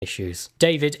issues.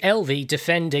 David Elvey,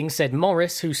 defending, said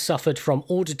Morris, who suffered from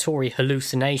auditory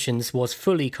hallucinations, was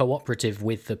fully cooperative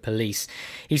with the police.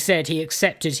 He said he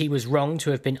accepted he was wrong to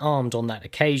have been armed on that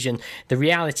occasion. The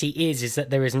reality is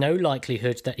that there is no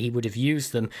likelihood that he would have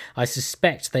used them. I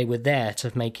suspect they were there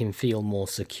to make him feel more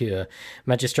secure.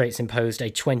 Magistrates imposed a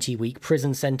 20-week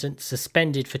prison sentence,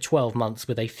 suspended for 12 months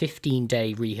with a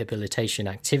 15-day rehabilitation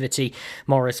activity.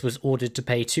 Morris was ordered to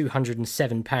pay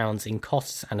 £207 in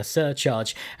costs and a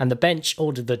surcharge, and the bench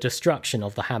ordered the destruction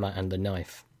of the hammer and the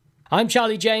knife. I'm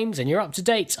Charlie James, and you're up to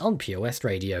date on Pure West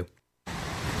Radio.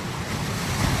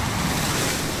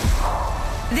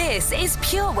 This is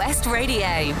Pure West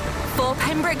Radio, for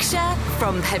Pembrokeshire,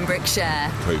 from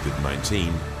Pembrokeshire.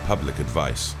 COVID-19 public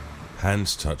advice.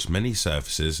 Hands touch many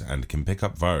surfaces and can pick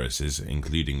up viruses,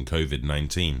 including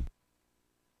COVID-19.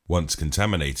 Once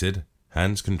contaminated,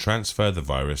 hands can transfer the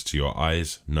virus to your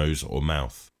eyes, nose or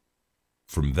mouth.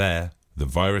 From there, the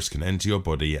virus can enter your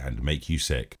body and make you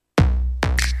sick.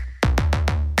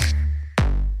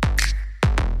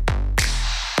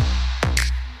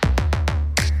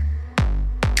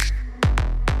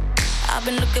 I've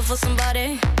been looking for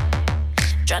somebody,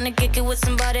 trying to kick it with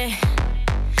somebody.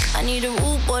 I need a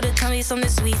rude boy to tell me something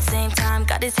sweet. Same time,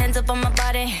 got his hands up on my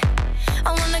body.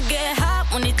 I wanna get hot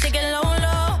when he take it low,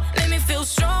 low. Make me feel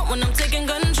strong when I'm taking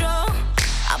control.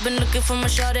 I've been looking for my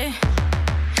shorty,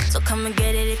 so come and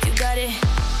get it if you got it.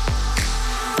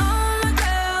 All my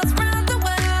girls round the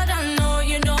world, I know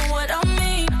you know what I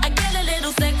mean. I get a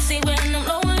little sexy when I'm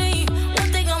lonely.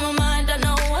 One thing on my mind, I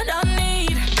know what I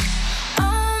need.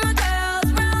 All my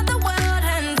girls round the world,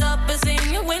 hands up and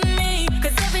sing it with me.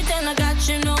 Cause everything I got,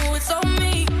 you know it's on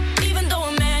me. Even though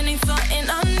a man ain't something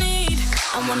I need.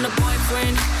 I want a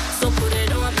boyfriend, so put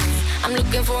it on me. I'm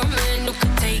looking for a man who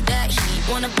could take that heat.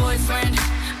 Want a boyfriend,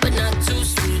 but not too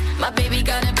sweet. My baby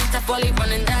got a beat up while he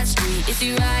running that street. Is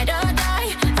he ride or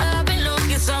die? I've been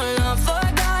looking so long for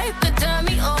a guy could turn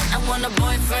me on. I want a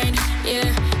boyfriend,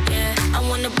 yeah, yeah. I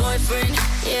want a boyfriend,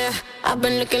 yeah. I've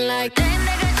been looking like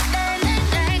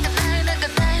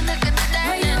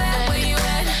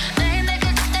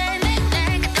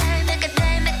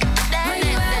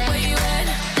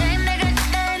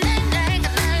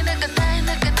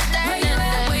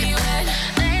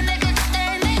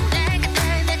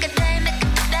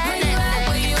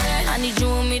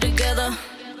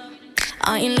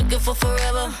I ain't looking for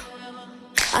forever.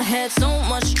 I had so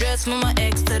much stress from my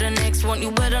ex to the next one. You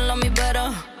better love me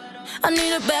better. I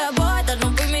need a bad boy that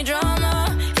don't bring me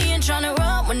drama. He ain't tryna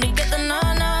run when they get the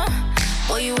nana.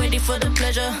 Boy, you ready for the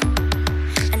pleasure?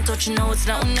 And don't you know it's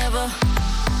now or never?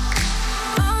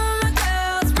 All my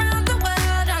girls round the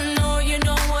world, I know you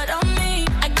know what I mean.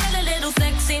 I get a little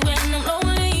sexy when I'm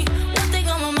lonely. One thing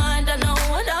on my mind, I know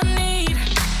what I need.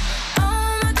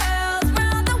 All my girls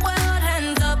round the world,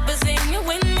 hands up and sing it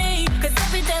with me. Cause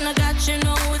everything I got, you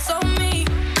know it's on me.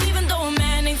 Even though a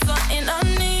man ain't something I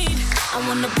need. I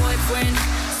want a boyfriend,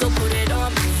 so put it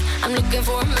on me. I'm looking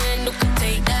for a man who could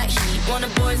take that heat. Want a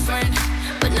boyfriend,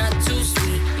 but not too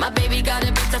sweet. My baby got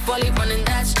a bit tough while he running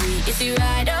that street. Is he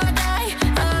ride or die?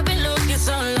 I've been looking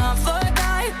so long for a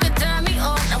guy who could turn me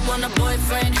on. I want a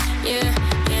boyfriend, yeah,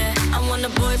 yeah. I want a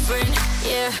boyfriend,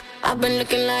 yeah. I've been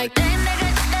looking like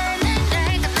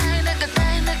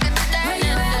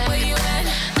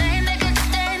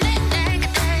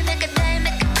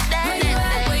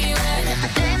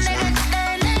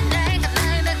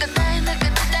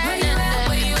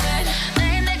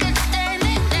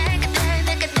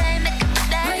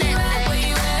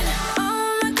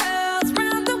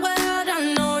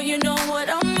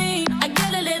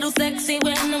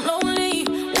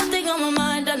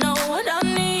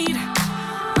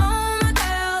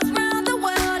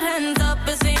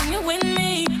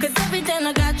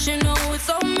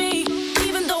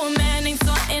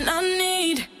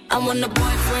I want a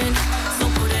boyfriend, so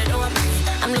put it on me.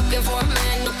 I'm looking for a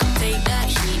man who can take that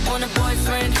heat. Want a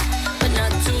boyfriend, but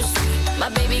not too sweet. My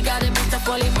baby got a bit tough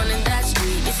while he running that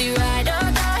street. Is he ride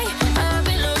or die? I've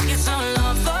been looking so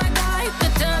long for a guy who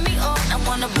could turn me on. I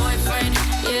want a boyfriend,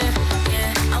 yeah,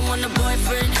 yeah. I want a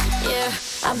boyfriend, yeah.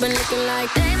 I've been looking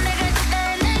like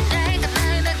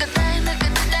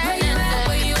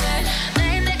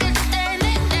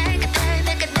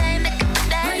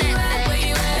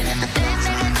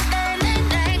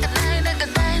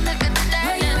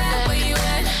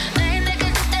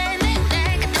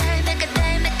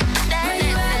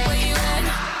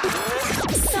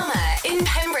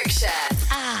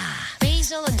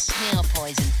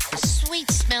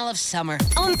of summer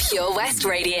on Pure West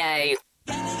Radio.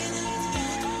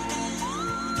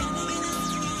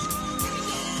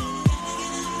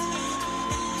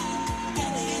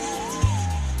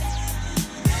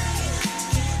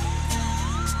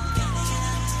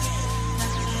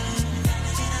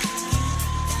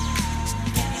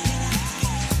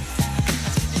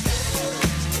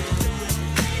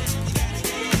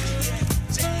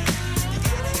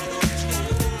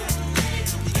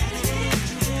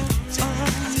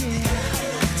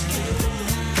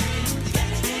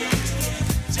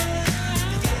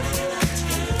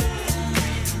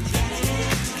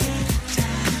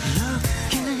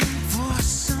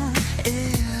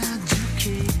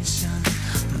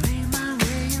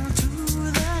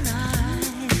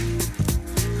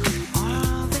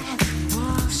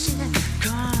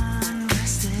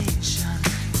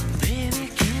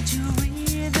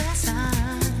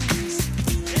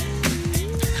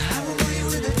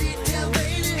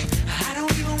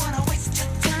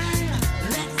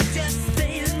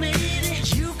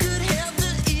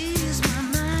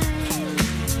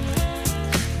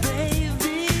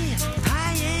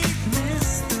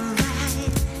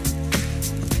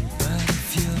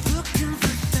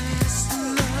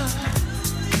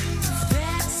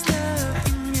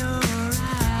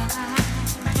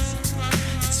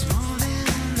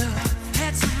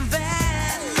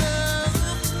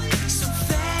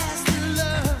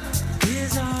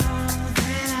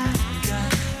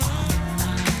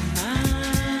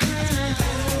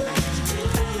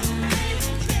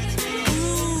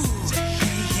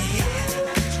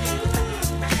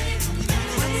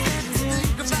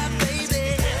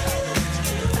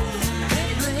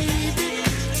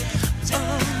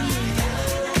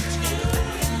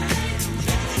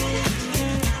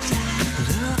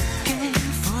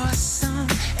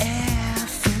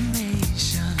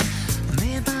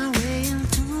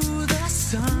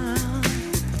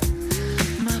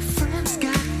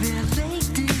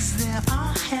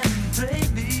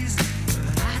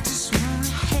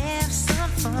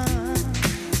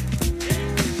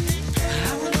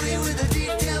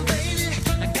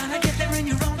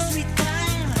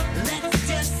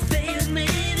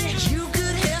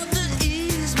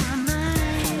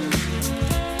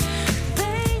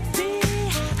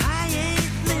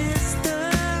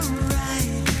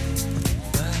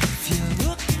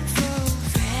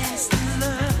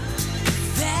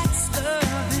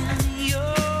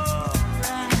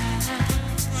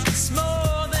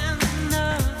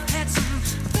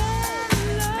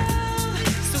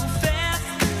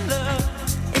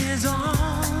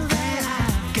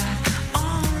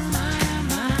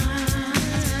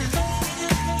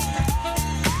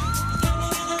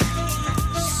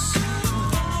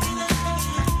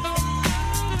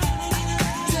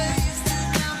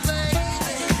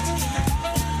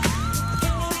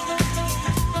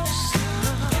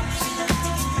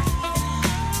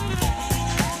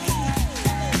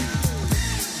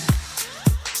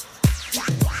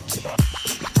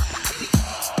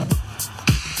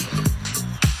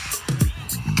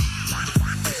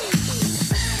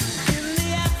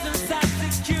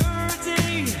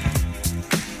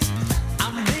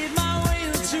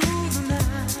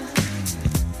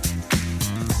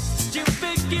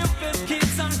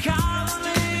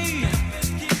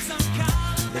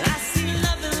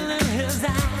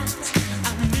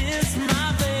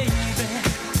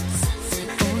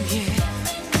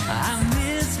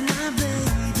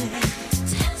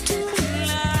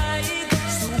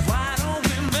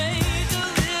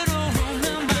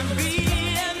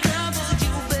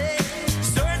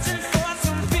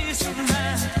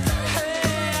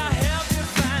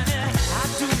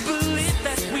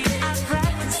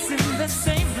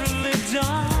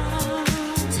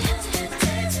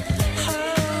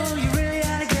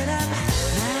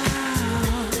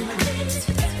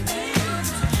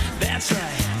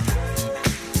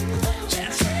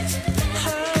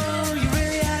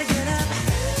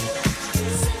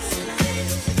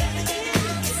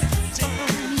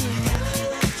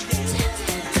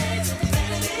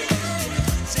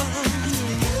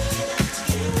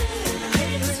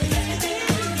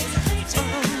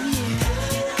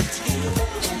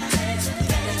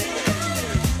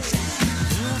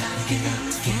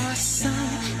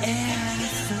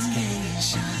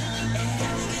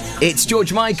 It's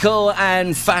George Michael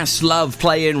and Fast Love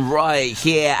playing right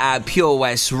here at Pure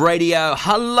West Radio.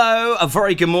 Hello, a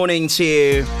very good morning to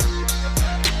you.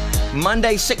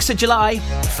 Monday, 6th of July.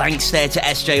 Thanks there to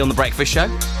SJ on The Breakfast Show.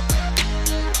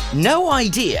 No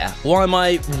idea why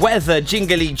my weather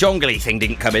jingly-jongly thing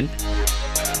didn't come in.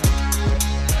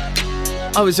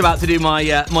 I was about to do my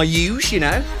use, you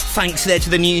know. Thanks there to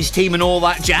the news team and all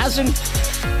that jazz, and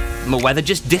my weather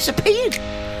just disappeared.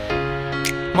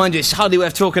 Mind you, it's hardly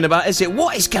worth talking about, is it?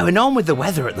 What is going on with the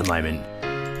weather at the moment?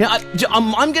 You know,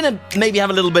 I'm going to maybe have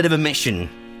a little bit of a mission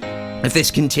if this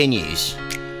continues.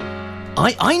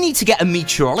 I need to get a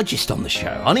meteorologist on the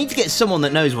show. I need to get someone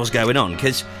that knows what's going on,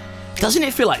 because doesn't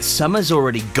it feel like summer's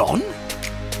already gone?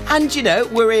 And, you know,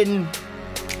 we're in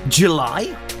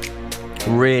July.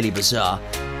 Really bizarre.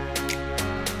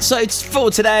 So it's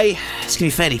for today, it's going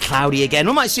to be fairly cloudy again.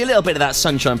 We might see a little bit of that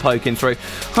sunshine poking through.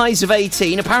 Highs of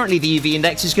 18. Apparently the UV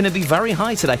index is going to be very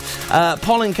high today.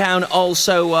 Pollen count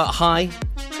also high.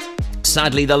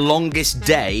 Sadly, the longest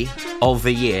day of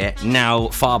the year now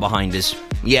far behind us.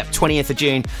 Yep, 20th of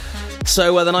June.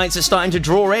 So the nights are starting to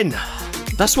draw in.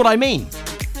 That's what I mean.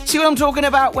 See what I'm talking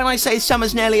about when I say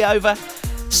summer's nearly over?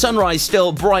 Sunrise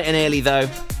still bright and early though.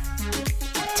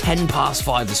 10 past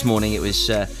 5 this morning. It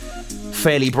was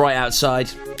fairly bright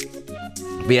outside.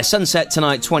 But yeah, sunset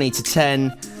tonight, 20 to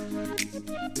 10.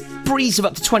 Breeze of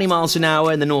up to 20 miles an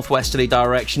hour in the northwesterly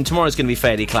direction. Tomorrow's going to be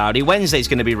fairly cloudy. Wednesday's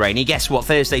going to be rainy. Guess what?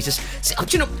 Thursday's just...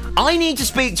 Do you know, I need to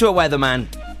speak to a weatherman.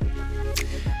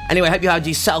 Anyway, I hope you had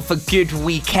yourself a good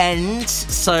weekend.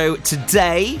 So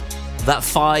today, that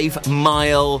 5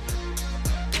 mile...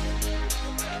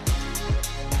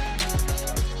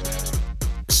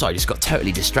 Sorry, I just got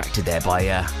totally distracted there by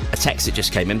a text that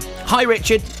just came in. Hi,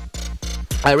 Richard.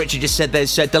 Richard just said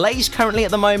there's delays currently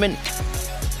at the moment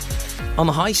on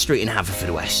the High Street in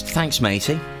Haverfordwest. Thanks,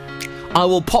 matey. I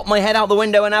will pop my head out the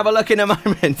window and have a look in a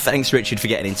moment. Thanks, Richard, for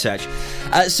getting in touch.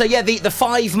 So, yeah, the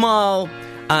 5 mile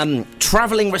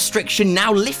travelling restriction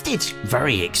now lifted.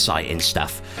 Very exciting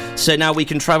stuff. So now we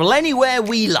can travel anywhere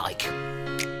we like.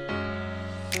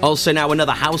 Also, now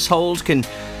another household can...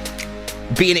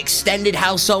 be an extended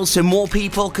household so more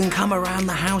people can come around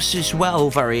the house as well.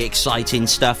 Very exciting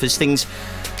stuff as things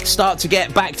start to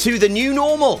get back to the new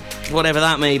normal, whatever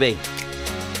that may be.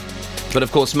 But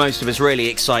of course, most of us really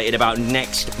excited about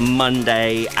next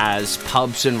Monday as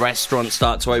pubs and restaurants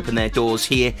start to open their doors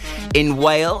here in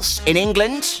Wales. In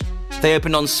England, they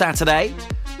opened on Saturday.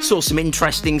 Saw some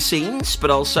interesting scenes,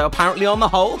 but also apparently on the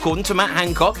whole, according to Matt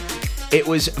Hancock, it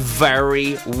was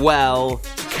very well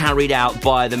carried out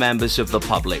by the members of the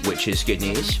public, which is good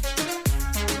news.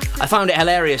 I found it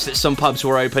hilarious that some pubs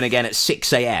were open again at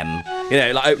 6 a.m, you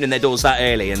know, like opening their doors that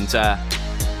early, and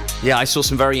yeah, I saw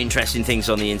some very interesting things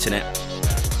on the internet.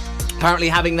 Apparently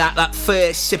having that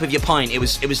first sip of your pint, it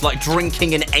was like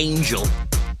drinking an angel.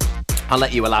 I'll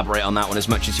let you elaborate on that one as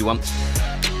much as you want.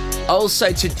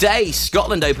 Also today,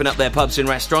 Scotland opened up their pubs and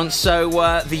restaurants, so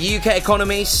the UK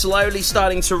economy slowly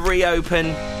starting to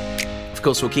reopen. Of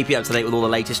course, we'll keep you up to date with all the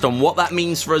latest on what that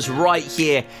means for us right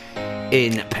here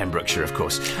in Pembrokeshire, of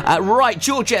course. Right,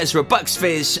 George Ezra, Bucks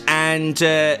Fizz, and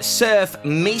Surf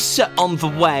Misa on the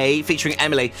way, featuring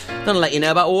Emily. Gonna let you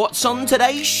know about what's on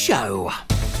today's show.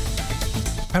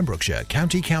 Pembrokeshire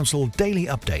County Council daily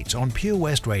updates on Pure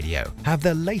West Radio have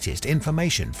the latest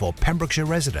information for Pembrokeshire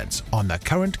residents on the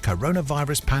current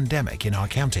coronavirus pandemic in our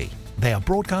county. They are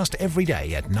broadcast every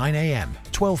day at 9 a.m,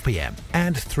 12 p.m,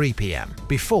 and 3 p.m.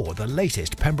 before the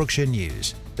latest Pembrokeshire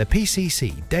news. The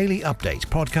PCC Daily Update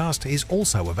podcast is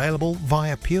also available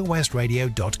via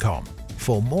purewestradio.com.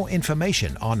 For more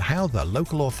information on how the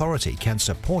local authority can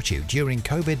support you during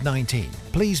COVID-19,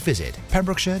 please visit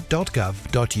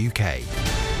pembrokeshire.gov.uk.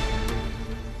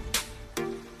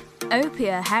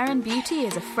 Opia Hair and Beauty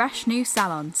is a fresh new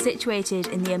salon situated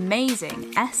in the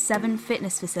amazing S7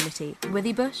 fitness facility,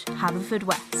 Withybush,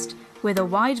 Haverfordwest. With a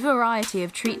wide variety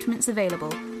of treatments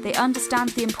available, they understand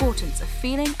the importance of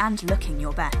feeling and looking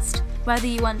your best. Whether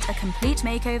you want a complete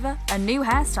makeover, a new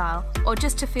hairstyle, or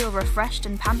just to feel refreshed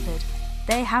and pampered,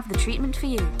 they have the treatment for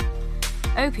you.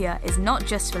 Opia is not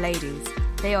just for ladies.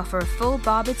 They offer a full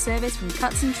barbered service from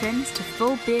cuts and trims to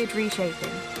full beard reshaping.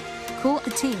 Call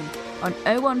the team on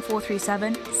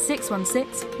 01437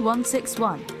 616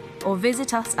 161 or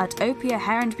visit us at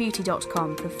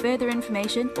opiahairandbeauty.com for further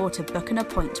information or to book an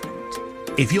appointment.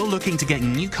 If you're looking to get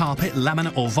new carpet,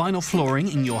 laminate or vinyl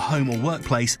flooring in your home or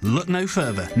workplace, look no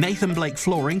further. Nathan Blake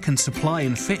Flooring can supply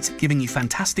and fit, giving you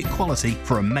fantastic quality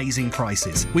for amazing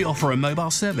prices. We offer a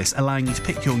mobile service allowing you to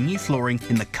pick your new flooring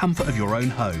in the comfort of your own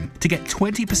home. To get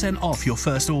 20% off your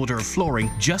first order of flooring,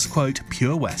 just quote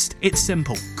Pure West. It's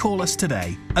simple. Call us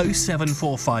today,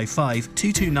 07455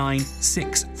 229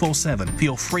 647 for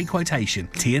your free quotation.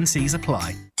 T&Cs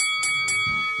apply.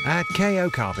 At KO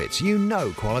Carpets, you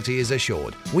know quality is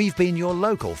assured. We've been your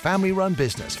local family-run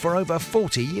business for over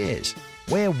 40 years.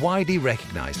 We're widely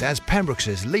recognised as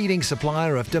Pembrokeshire's leading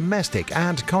supplier of domestic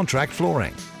and contract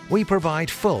flooring. We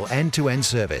provide full end-to-end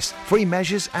service, free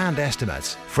measures and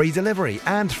estimates, free delivery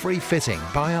and free fitting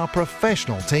by our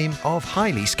professional team of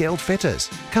highly skilled fitters.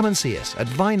 Come and see us at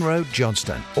Vine Road,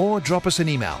 Johnston, or drop us an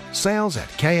email,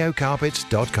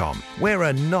 sales@kocarpets.com. We're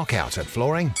a knockout at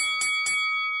flooring.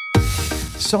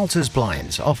 Salters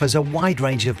Blinds offers a wide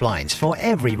range of blinds for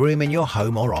every room in your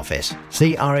home or office.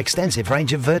 See our extensive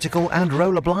range of vertical and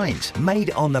roller blinds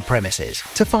made on the premises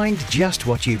to find just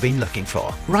what you've been looking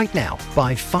for. Right now,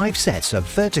 buy 5 sets of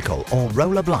vertical or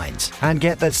roller blinds and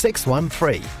get the 6th one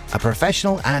free. A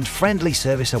professional and friendly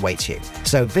service awaits you.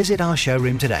 So visit our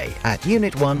showroom today at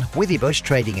Unit 1 Withybush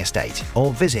Trading Estate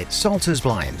or visit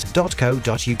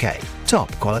saltersblinds.co.uk.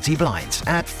 Top quality blinds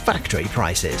at factory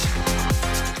prices.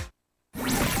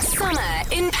 Summer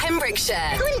in Pembrokeshire.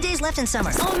 How many days left in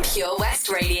summer? On Pure West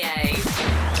Radio.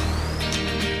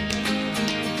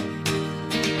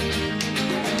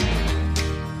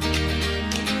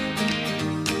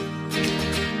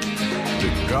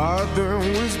 The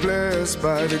garden was blessed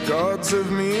by the gods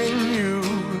of me and you.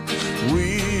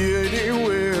 We headed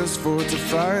westward to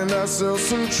find ourselves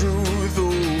some truth.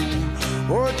 Oh,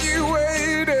 what you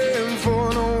waiting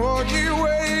for? No, what you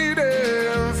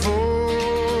waiting for?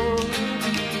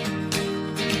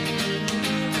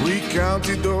 We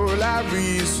counted all our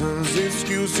reasons,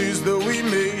 excuses that we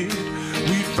made.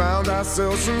 We found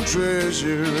ourselves some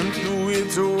treasure and threw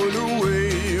it all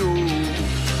away. Oh,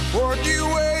 what you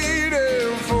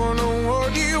waiting for? No,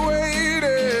 what you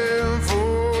waiting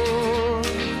for?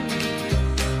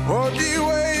 What you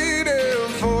waiting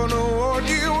for? No, what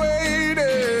you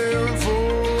waiting for?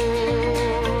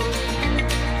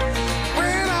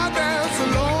 When I dance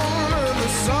alone and the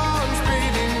sun's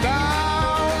beating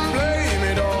down, blame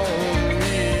it on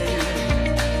me.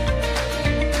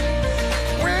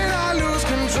 When I lose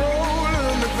control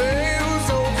and the veil's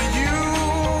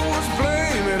overused,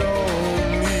 blame it on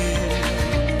me.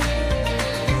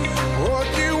 What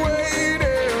you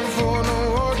waiting for? No,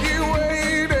 what you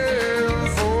waiting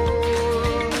for?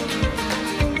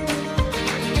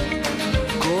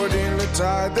 Caught in the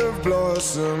tide of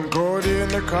blossom, caught in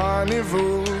the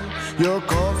carnival. Your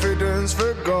confidence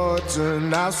forgotten,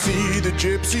 now see the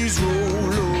gypsies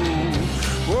roll.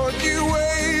 Oh, what you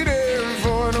waiting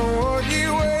for? No, what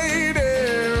you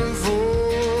waiting for?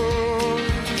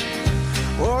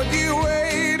 What you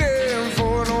waiting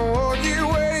for? No, what you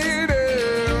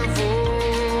waiting for?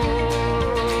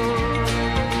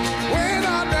 When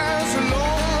I dance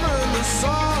alone and the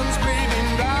sun's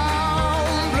beating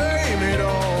down, blame it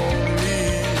on me.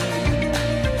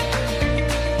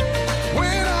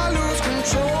 When I lose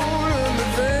control and the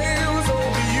veil's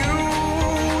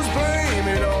overused, blame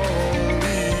it on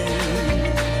me.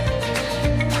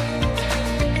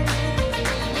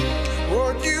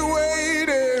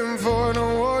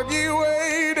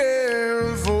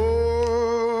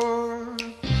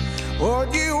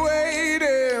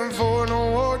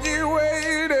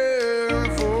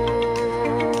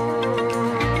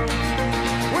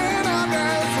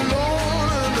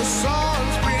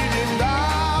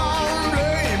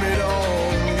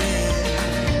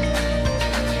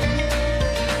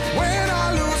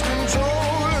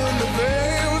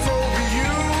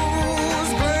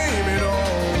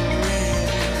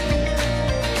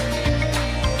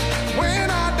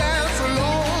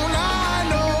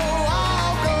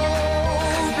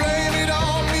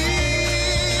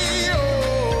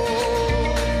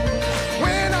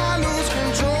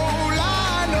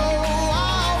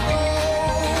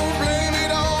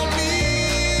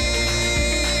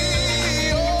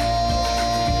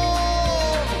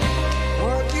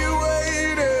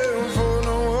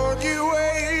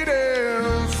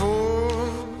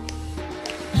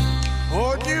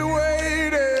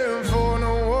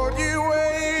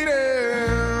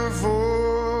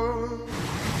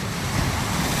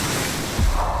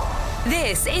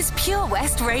 This is Pure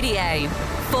West Radio.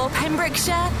 For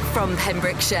Pembrokeshire, from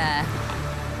Pembrokeshire.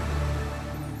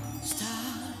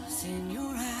 Stars in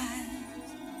your eyes,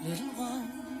 little one.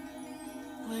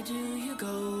 Where do you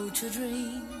go to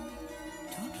dream?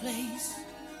 To a place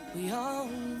we all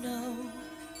know,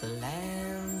 the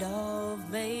land of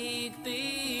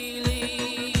make-believe.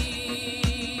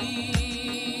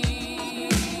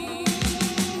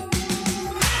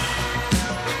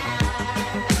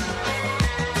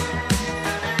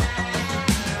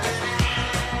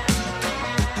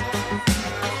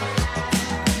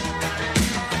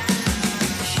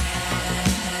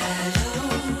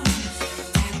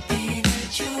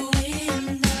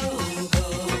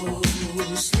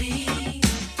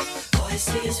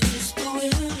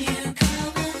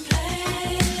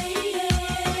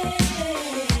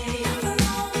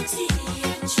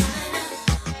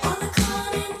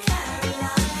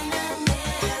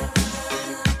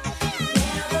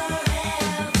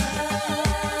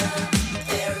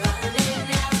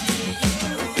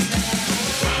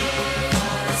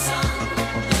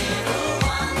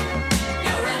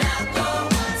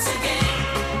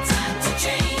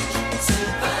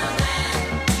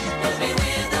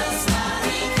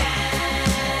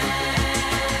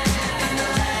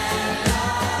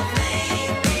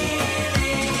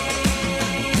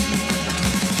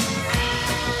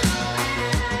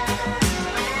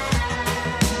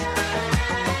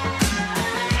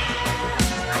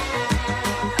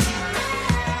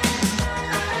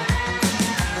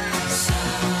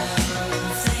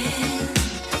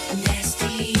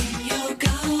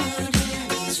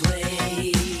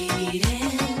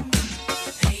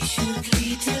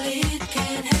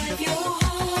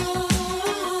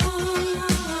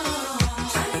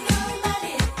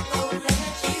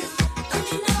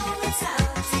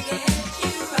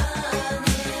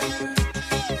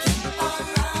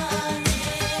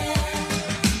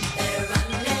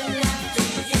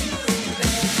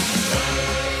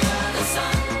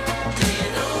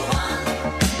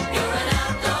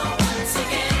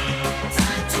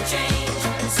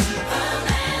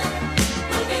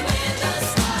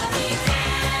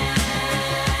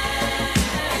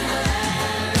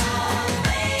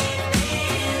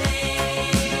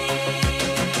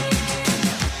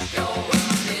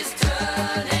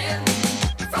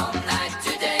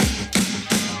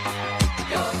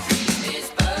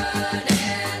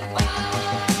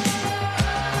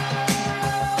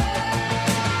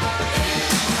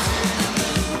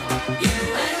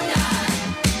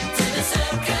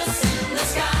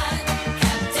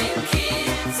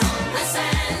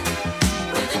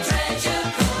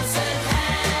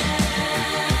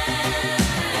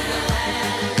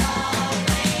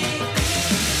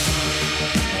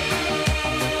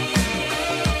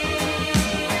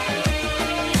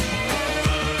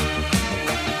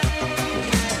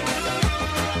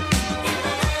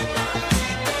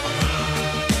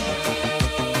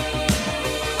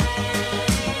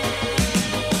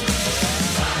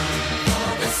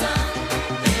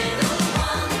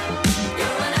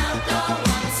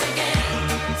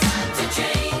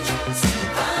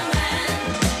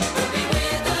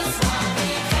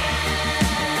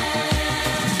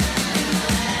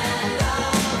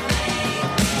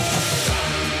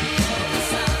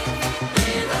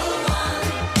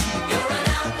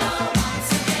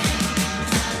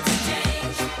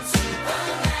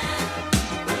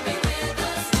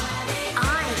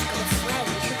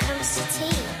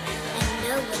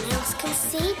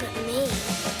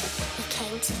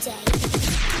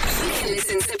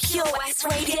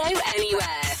 Radio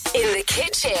anywhere. In the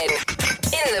kitchen,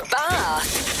 in the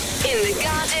bath, in the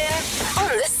garden,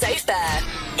 on the sofa,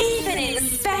 even in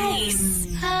space.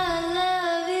 I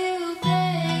love you,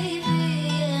 baby,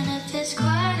 and if it's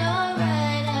quite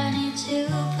alright, I need to,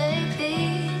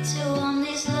 baby, to on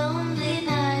these lonely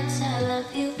nights. I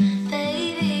love you,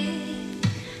 baby,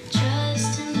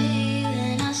 trust in me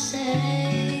when I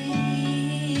say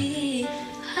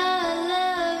I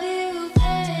love you,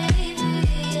 baby,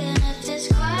 and if it's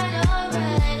quite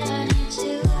alright, I need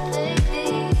to, baby,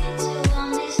 to on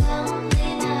these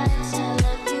lonely nights. I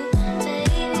love you,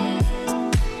 baby,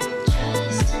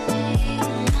 trust in me.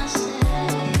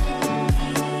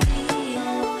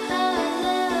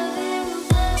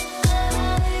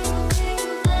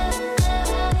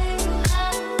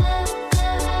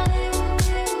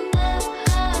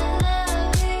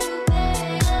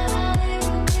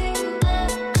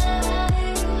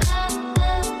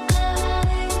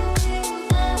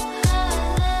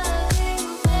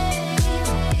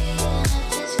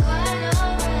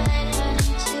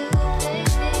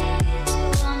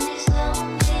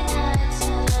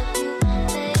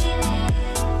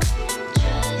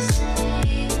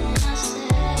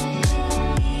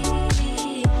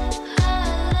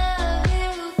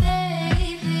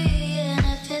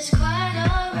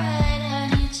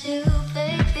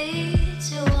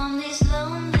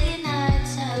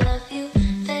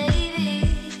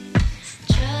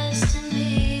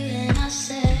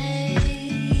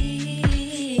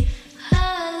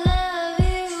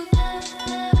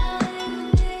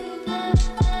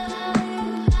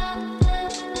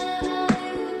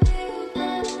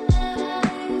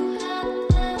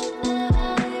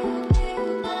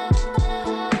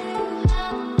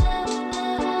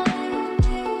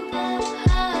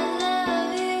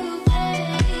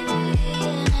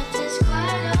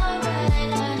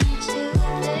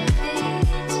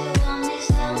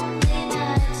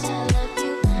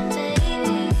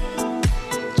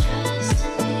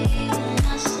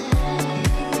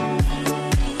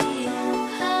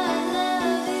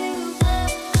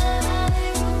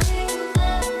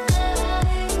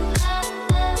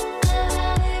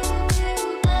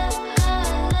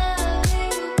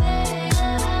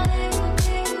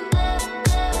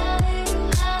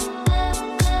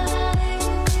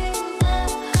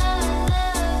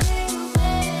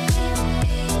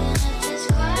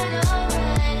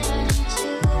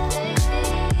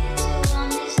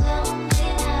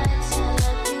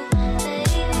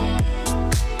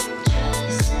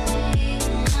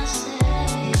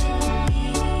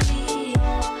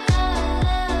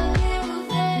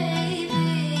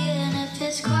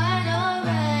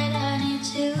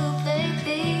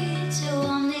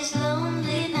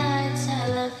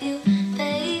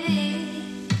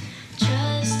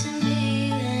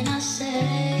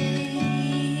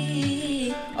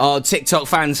 Oh, TikTok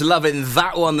fans loving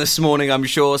that one this morning, I'm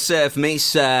sure. Surf Me,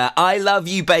 Sir. I Love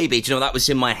You, Baby. Do you know, that was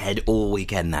in my head all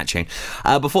weekend, that tune.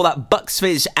 Before that, Bucks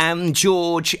Fizz and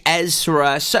George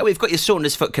Ezra. So we've got your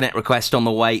Saundersfoot Connect request on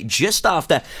the way just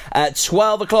after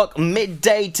 12 o'clock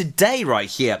midday today right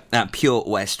here at Pure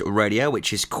West Radio,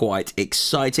 which is quite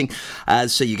exciting.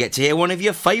 So you get to hear one of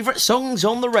your favourite songs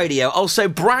on the radio. Also,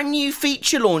 brand new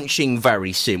feature launching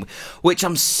very soon, which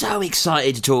I'm so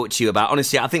excited to talk to you about.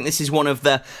 Honestly, I think this is one of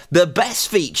the best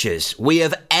features we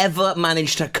have ever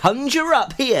managed to conjure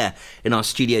up here in our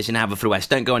studios in Haverfordwest.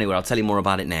 Don't go anywhere, I'll tell you more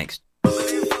about it next.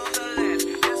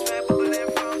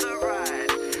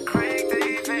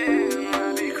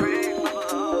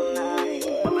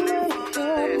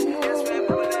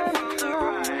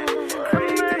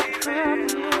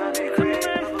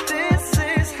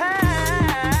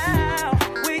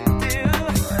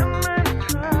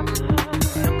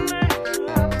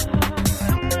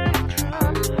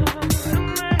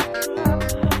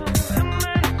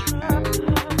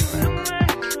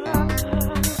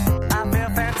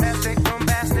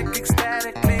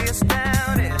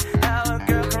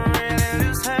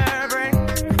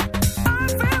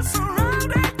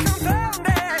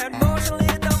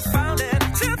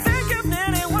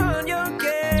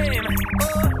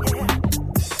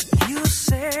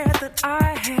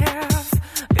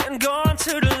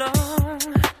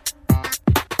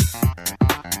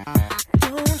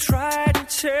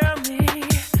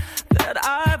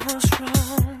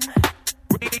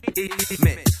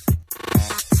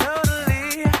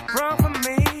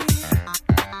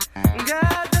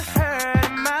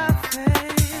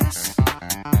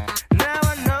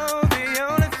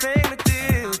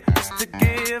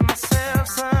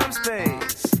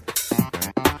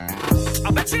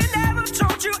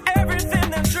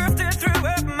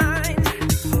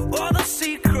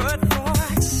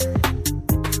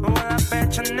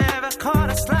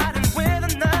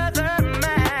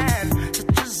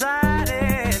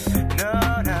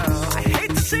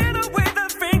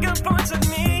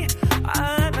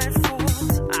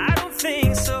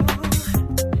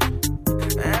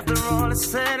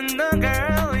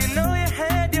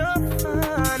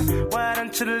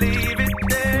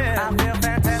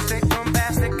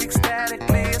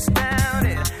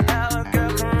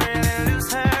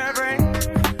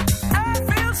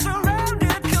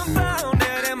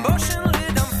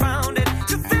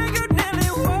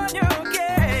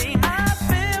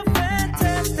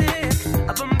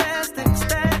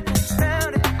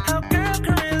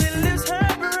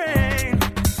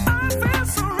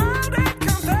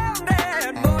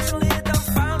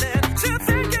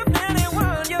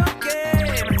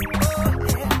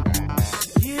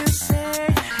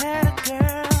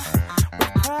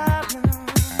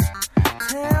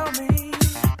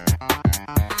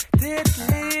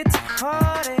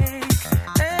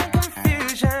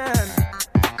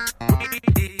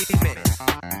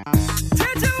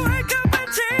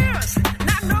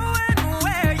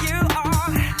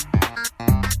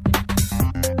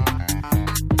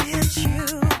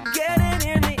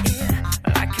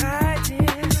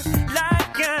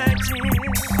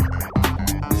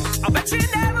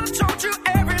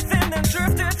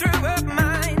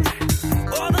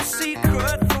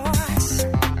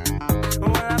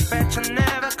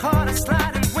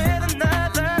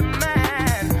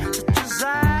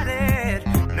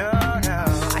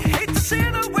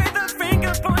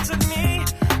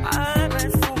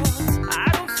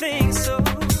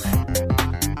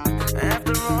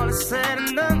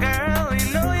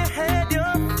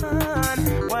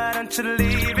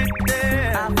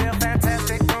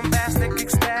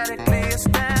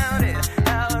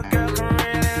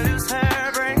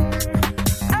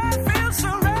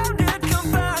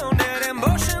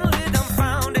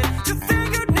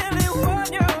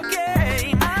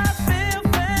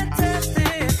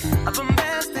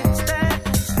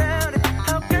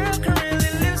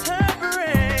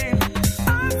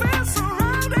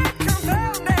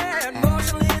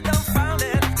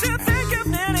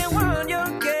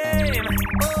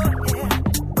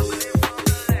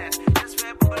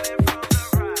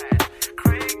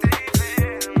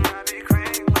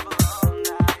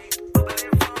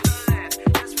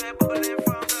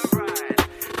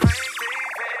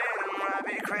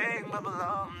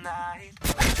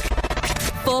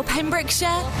 For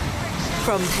Pembrokeshire,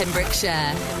 from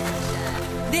Pembrokeshire,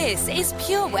 this is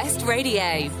Pure West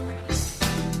Radio.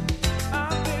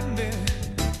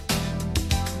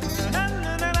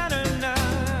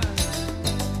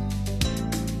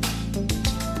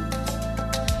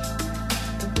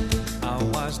 I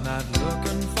was not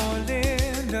looking for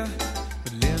Linda,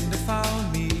 but Linda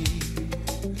found me,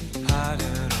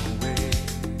 hiding away.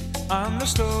 on the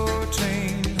slow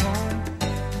train home.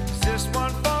 Is this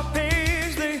one for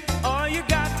Paisley? Oh, you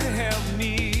got to help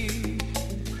me.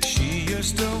 She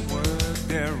used to work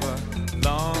there a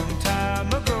long time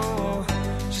ago.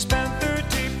 She spent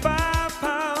 35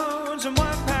 pounds and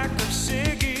one pack of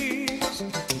ciggies,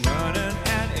 running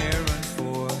an errand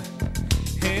for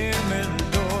him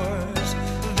indoors.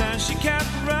 Then she kept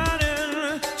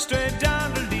running straight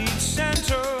down to Leeds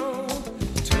Central,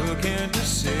 took into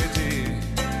city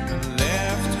and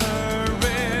left her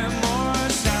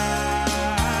remorse.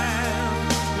 I'm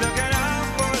looking out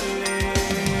for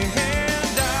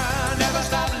Linda. Never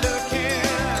stop looking,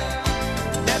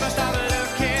 never stop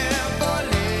looking for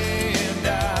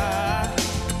Linda.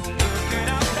 Looking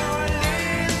out for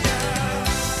Linda.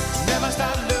 Never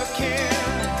stop looking,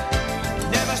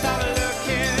 never stop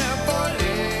looking for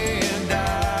Linda.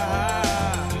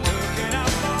 Looking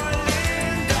out for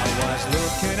Linda. I was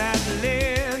looking at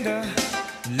Linda.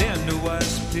 Linda was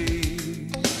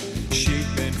pleased. She'd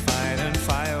been fighting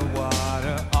fire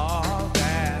water all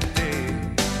that day.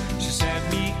 She said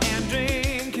me and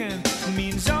drinking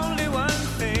means only one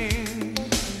thing.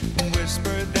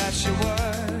 Whispered that she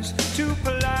was too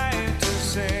polite to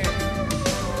say.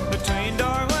 The train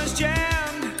door was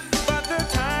jammed, but the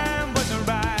time wasn't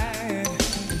right.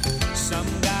 Some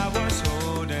guy was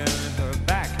holding her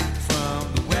back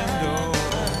from the window.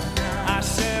 I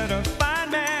said, a fine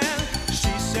man.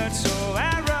 She said, so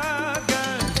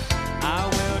arrogant. I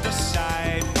will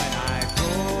decide when I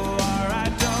go or I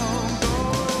don't go.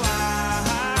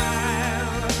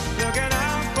 I'm looking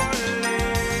out for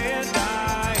Linda in the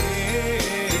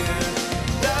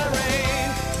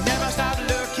rain. Never stop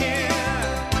looking,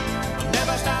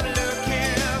 never stop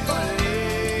looking for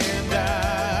Linda.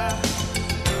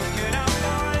 Looking out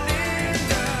for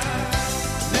Linda.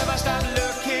 Never stop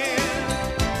looking,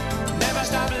 never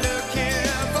stop looking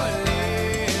for Linda.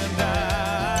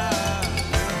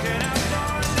 Looking out for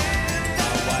Linda.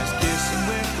 I was kissing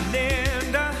with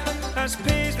Linda as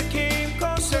Paisley came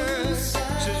closer.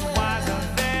 She's wiser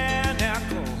than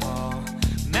alcohol,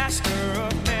 master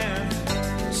of men.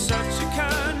 Such a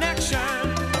connection.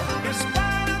 In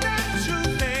spite of the true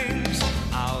things,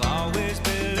 I'll always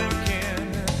be looking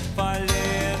for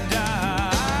Linda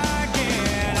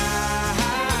again. I'm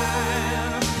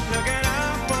looking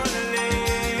out for Linda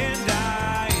in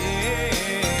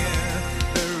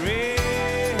the rain.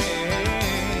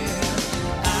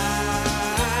 I'm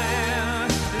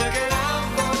looking out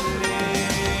for Linda.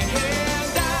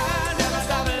 Never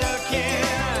stop looking,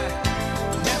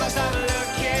 never stop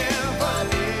looking for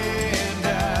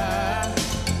Linda.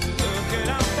 Looking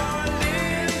out for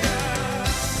Linda.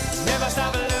 Never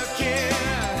stop looking,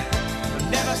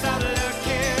 never stop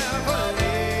looking for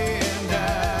Linda.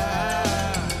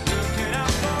 Looking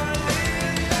out for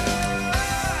Linda.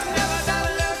 Never stop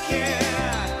looking,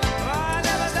 oh,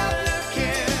 never stop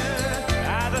looking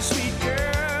at the sweet girl.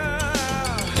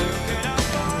 Looking out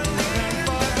for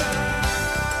Linda.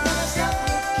 Never stop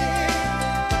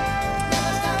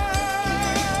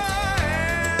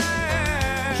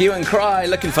looking. Hue and Cry,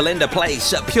 Looking for Linda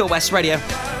Place at Pure West Radio.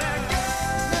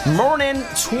 Morning,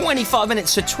 25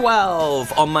 minutes to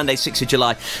 12 on Monday, 6th of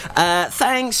July.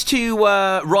 Thanks to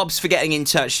Robs for getting in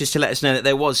touch just to let us know that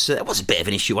there was a bit of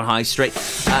an issue on High Street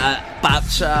about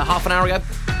half an hour ago.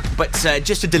 But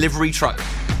just a delivery truck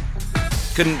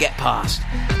couldn't get past.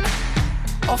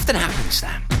 Often happens,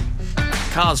 that.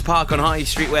 Cars park on High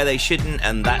Street where they shouldn't,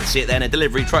 and that's it then. A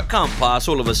delivery truck can't pass.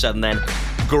 All of a sudden then,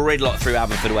 gridlock through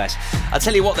Haverfordwest. I'll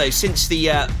tell you what though, since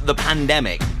the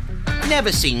pandemic,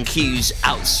 never seen queues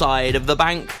outside of the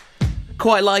bank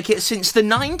quite like it since the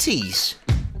 90s.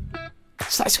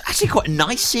 So it's actually quite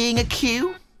nice seeing a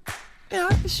queue. You know,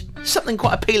 there's something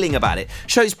quite appealing about it.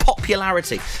 Shows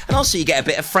popularity. And also you get a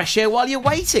bit of fresh air while you're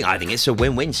waiting. I think it's a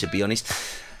win-win, to be honest.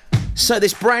 So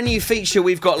this brand new feature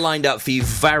we've got lined up for you,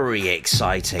 very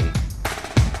exciting.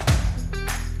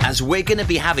 As we're going to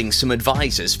be having some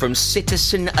advisors from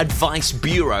Citizen Advice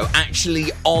Bureau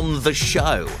actually on the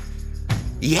show.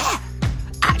 Yeah,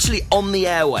 actually on the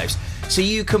airwaves. So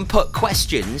you can put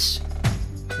questions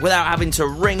without having to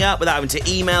ring up, without having to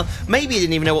email. Maybe you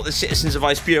didn't even know what the Citizens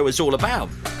Advice Bureau was all about.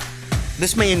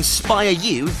 This may inspire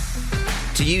you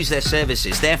to use their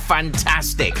services. They're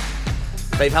fantastic.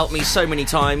 They've helped me so many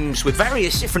times with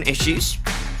various different issues.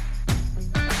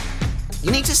 You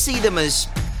need to see them as,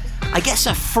 I guess,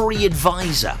 a free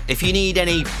advisor. If you need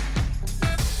any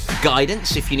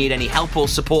guidance, if you need any help or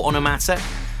support on a matter,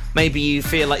 maybe you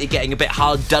feel like you're getting a bit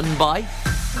hard done by,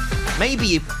 maybe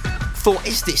you thought,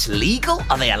 is this legal?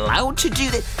 Are they allowed to do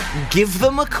this? Give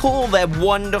them a call. They're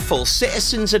wonderful.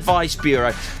 Citizens Advice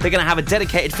Bureau. They're going to have a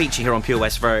dedicated feature here on Pure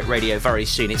West Radio very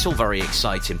soon. It's all very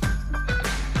exciting.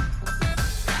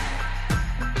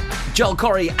 Joel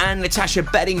Corey and Natasha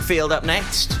Bedingfield up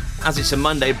next. As it's a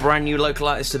Monday, brand new local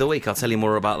artist of the week. I'll tell you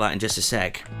more about that in just a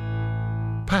sec.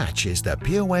 Patch is the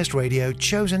Pure West Radio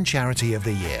chosen charity of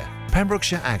the year.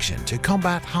 Pembrokeshire Action to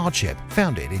Combat Hardship,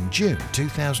 founded in June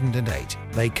 2008.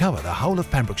 They cover the whole of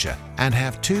Pembrokeshire and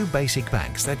have 2 basic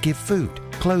banks that give food,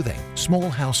 clothing, small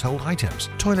household items,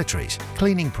 toiletries,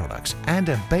 cleaning products, and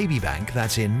a baby bank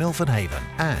that's in Milford Haven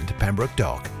and Pembroke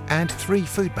Dock, and 3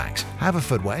 food banks,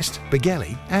 Haverfordwest,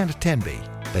 Begelly and Tenby.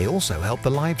 They also help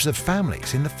the lives of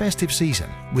families in the festive season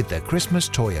with their Christmas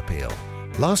toy appeal.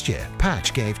 Last year,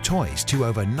 Patch gave toys to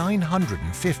over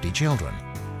 950 children.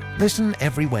 Listen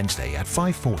every Wednesday at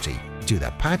 5:40 to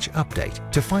the Patch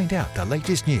Update to find out the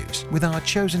latest news with our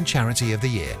chosen charity of the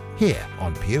year here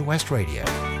on Pure West Radio.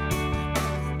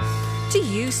 Do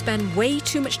you spend way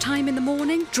too much time in the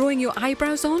morning drawing your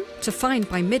eyebrows on to find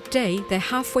by midday they're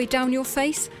halfway down your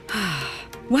face?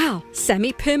 Well,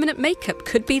 semi-permanent makeup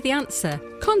could be the answer.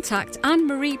 Contact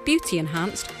Anne-Marie Beauty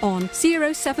Enhanced on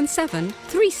 077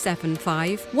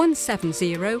 375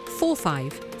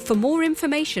 17045 for more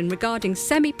information regarding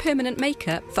semi-permanent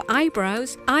makeup for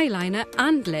eyebrows, eyeliner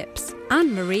and lips.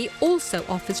 Anne-Marie also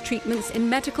offers treatments in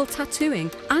medical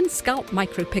tattooing and scalp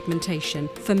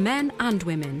micropigmentation for men and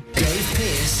women. Dave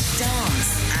Pearce,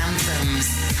 Dance Anthems.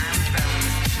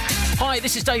 Hi,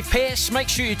 this is Dave Pearce. Make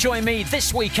sure you join me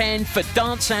this weekend for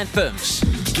Dance Anthems.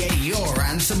 Get your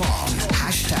anthem on.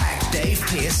 Hashtag Dave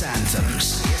Pearce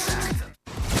Anthems.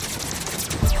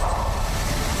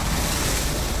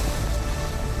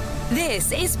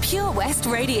 This is Pure West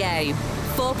Radio.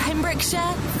 For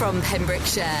Pembrokeshire, from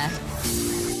Pembrokeshire.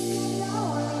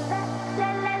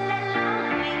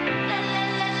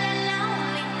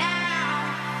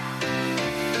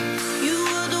 You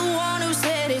were the one who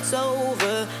said it's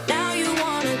over. Now you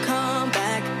wanna come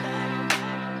back.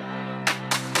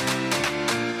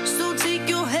 So take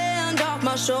your hand off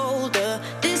my shoulder.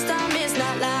 This time it's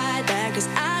not like that, 'cause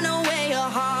I know where your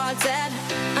heart's at.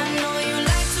 I know you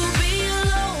like to be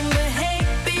alone, but hey,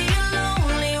 being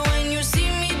lonely when you see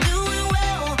me doing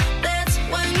well, that's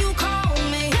when you call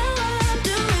me. Now I'm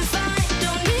doing fine,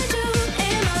 don't need you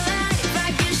in my life. I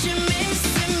guess you're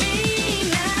missing me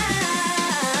now.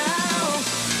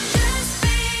 Just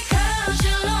because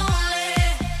you're lonely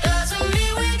doesn't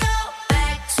mean we go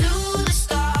back to the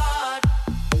start.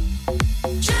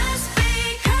 Just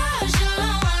because you're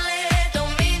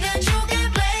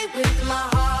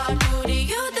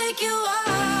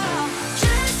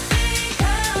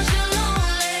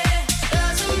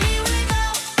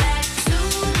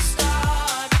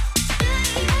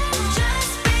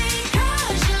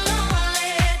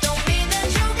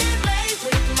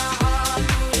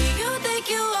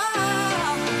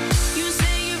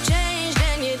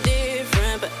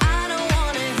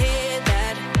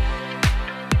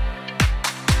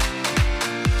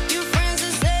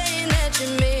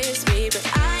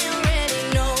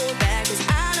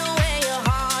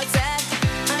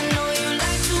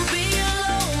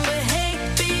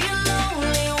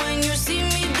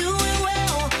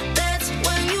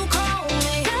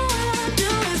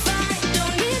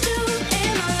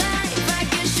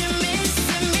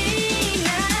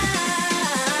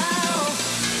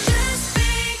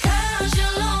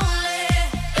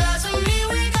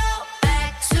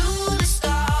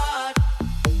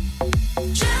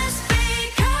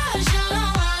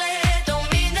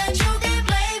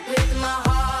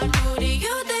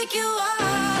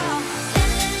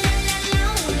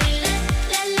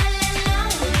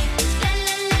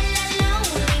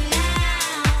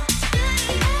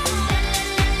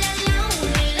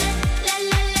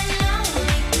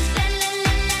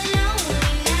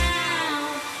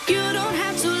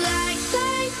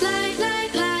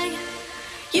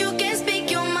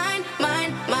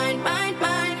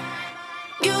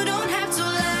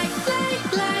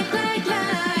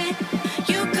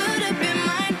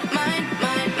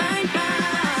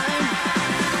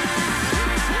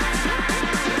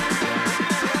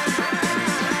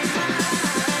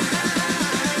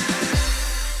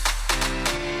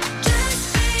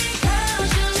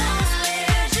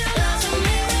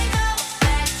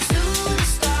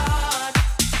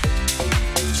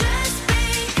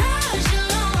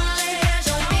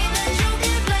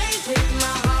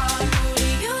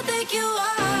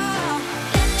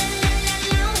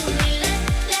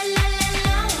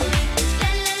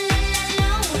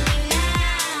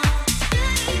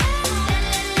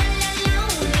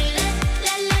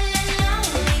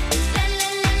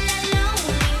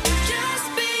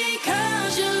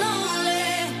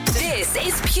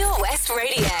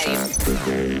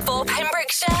For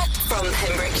Pembrokeshire, from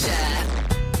Pembrokeshire.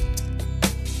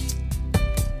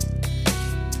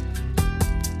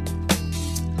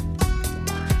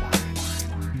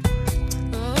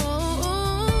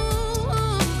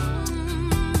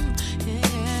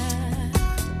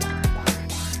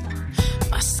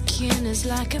 Is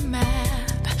like a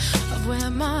map of where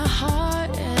my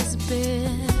heart has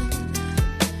been,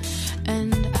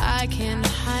 and I can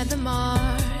hide the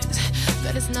marks,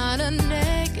 but it's not a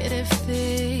negative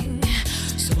thing.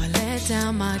 So I let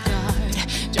down my guard,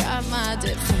 drive my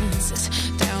defenses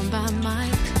down by my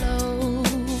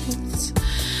clothes.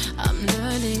 I'm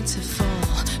learning to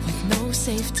fall with no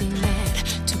safety net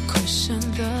to cushion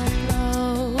the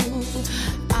blow.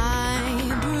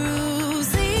 I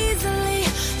bruise easily,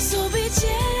 so be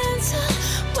gentle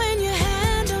when you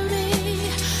handle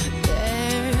me.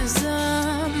 There's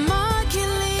a mark you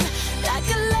leave, like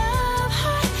a love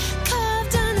heart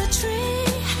carved on a tree.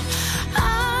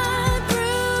 I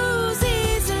bruise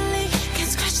easily, can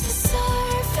scratch the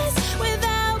surface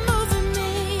without moving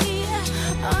me.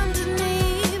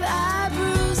 Underneath, I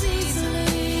bruise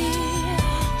easily.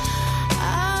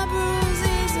 I bruise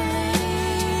easily.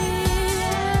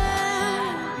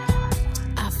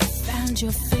 I found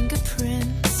your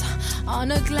fingerprints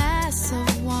on a glass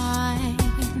of wine.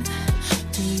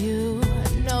 Do you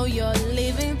know you're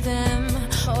leaving them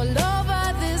all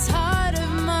over this heart of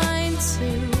mine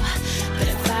too? But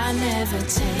if I never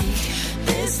take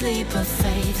this leap of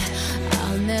faith,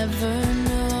 I'll never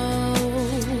know.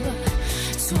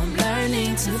 So I'm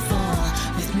learning to fall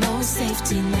with no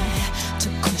safety net to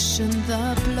cushion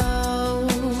the blow.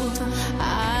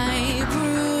 I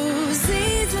bruise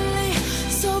easily,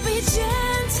 so be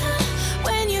gentle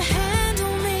when you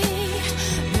handle me.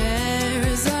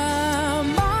 There's a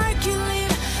mark you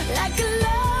leave, like a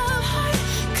love heart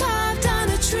carved on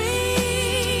a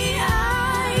tree.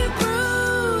 I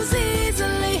bruise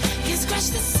easily, can scratch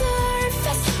the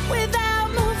surface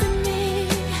without moving me.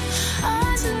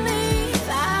 Underneath,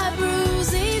 I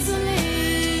bruise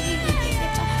easily.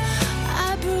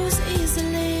 I bruise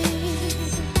easily.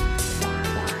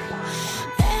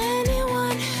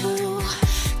 Anyone who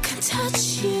can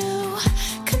touch you,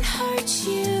 can hurt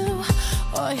you,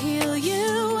 or heal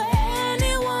you.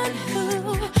 Anyone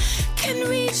who can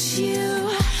reach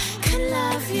you, can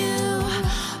love you,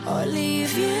 or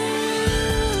leave you.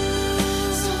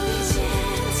 So be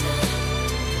gentle.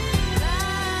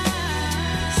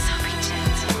 So be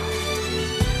gentle.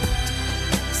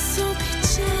 So be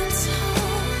gentle.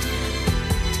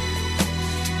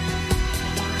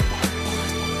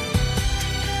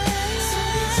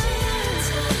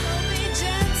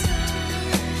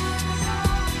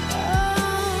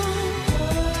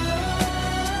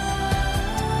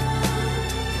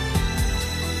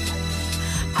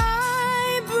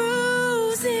 I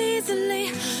bruise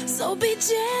easily, so be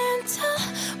gentle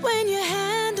when you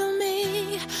handle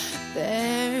me.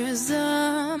 There's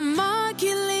a mark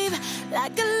you leave,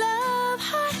 like a love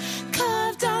heart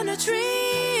carved on a tree.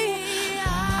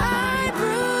 I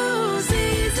bruise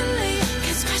easily,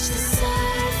 can scratch the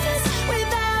surface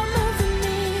without moving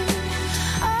me.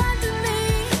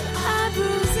 Underneath, I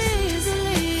bruise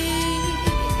easily.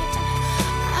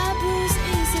 I bruise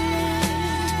easily.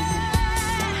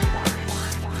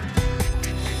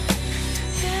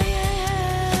 Yeah, yeah,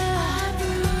 yeah. I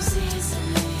bruise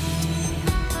easily.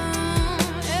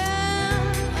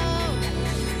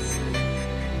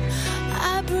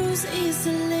 I bruise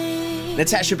easily.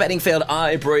 Natasha Bedingfield,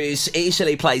 I bruise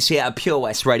easily plays here at Pure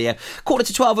West Radio.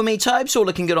 11:45 with me, Tobes. All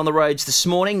looking good on the roads this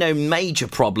morning. No major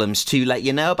problems to let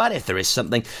you know about. If there is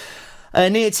something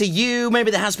near to you,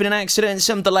 maybe there has been an accident,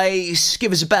 some delays,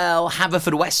 give us a bell.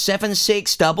 Haverfordwest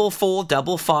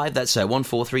 764455. That's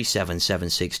 1437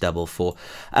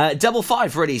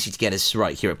 764455. Really easy to get us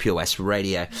right here at Pure West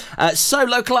Radio. So,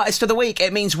 local artist of the week.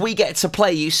 It means we get to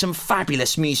play you some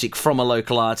fabulous music from a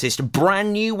local artist.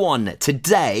 Brand new one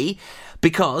today,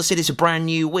 because it is a brand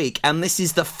new week, and this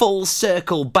is the Full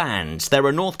Circle Band. They're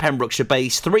a North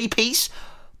Pembrokeshire-based three-piece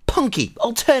punky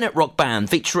alternate rock band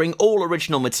featuring all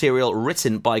original material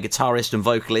written by guitarist and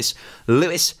vocalist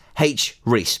Lewis H.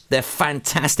 Reese. They're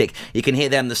fantastic. You can hear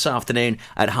them this afternoon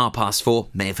at 4:30.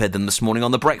 May have heard them this morning on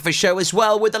The Breakfast Show as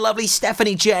well, with the lovely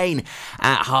Stephanie Jane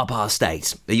at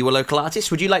 8:30. Are you a local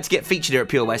artist? Would you like to get featured here at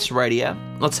Pure West Radio?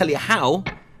 I'll tell you how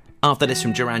after this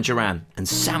from Duran Duran and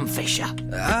Sam Fisher.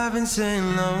 I've been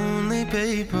seeing lonely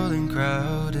people in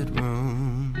crowded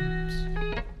rooms,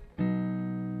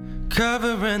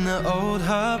 covering the old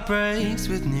heartbreaks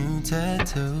with new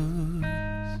tattoos.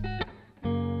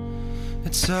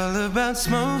 It's all about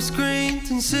smoke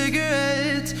screens and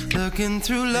cigarettes, looking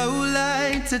through low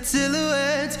lights at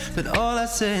silhouettes. But all I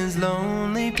see is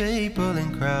lonely people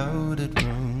in crowded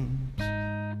rooms.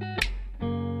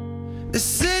 The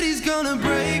city's gonna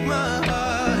break my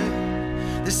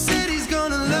heart. The city's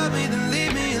gonna love me, then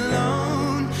leave me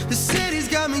alone. The city's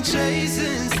got me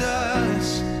chasing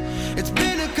stars. It's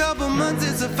been a couple months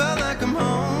since I felt like I'm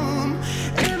home.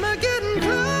 Am I getting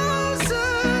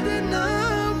closer to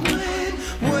knowing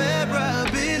where I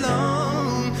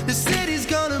belong? The city's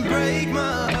gonna break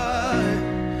my heart.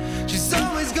 She's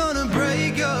always gonna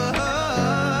break your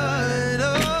heart.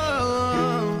 Oh.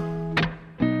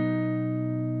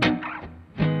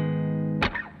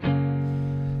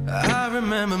 I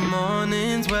remember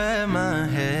mornings where my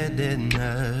head didn't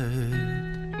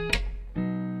hurt,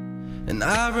 and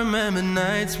I remember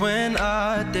nights when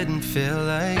I didn't feel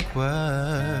like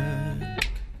work.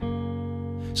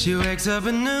 She wakes up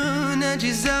at noon and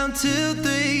she's out till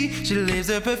 3. She leaves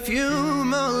her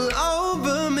perfume all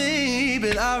over me.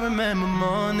 But I remember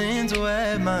mornings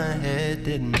where my head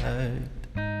didn't hurt.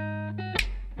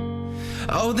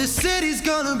 Oh, the city's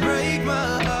gonna break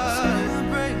my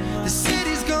heart. The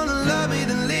city's gonna love me,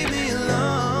 then leave me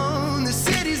alone. The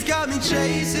city's got me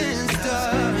chasing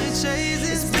stars.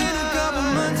 It's been a couple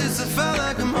months since I felt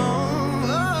like I'm home.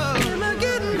 Oh, am I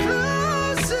getting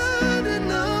closer to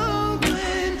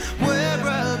knowing where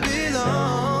I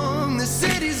belong? The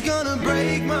city's gonna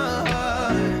break my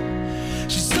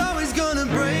heart. She's always gonna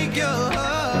break your heart.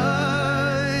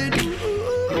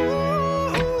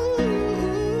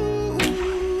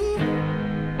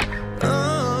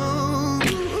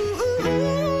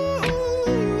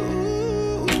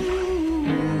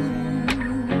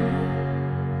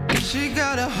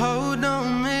 Hold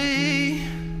on me.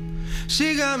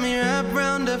 She got me wrapped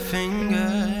round her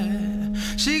finger.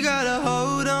 She got a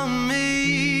hold on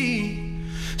me.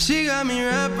 She got me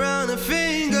wrapped round her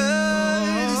finger.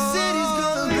 The city's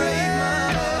gonna break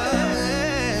my heart.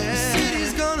 The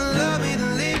city's gonna love me,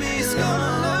 then leave me. It's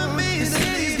gonna love me. The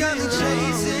city's got me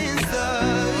chasing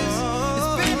stars.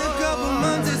 It's been a couple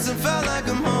months since I felt like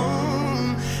I'm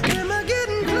home. Am I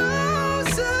getting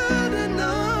closer to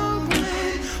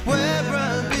knowing where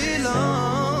I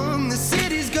belong? The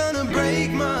city's gonna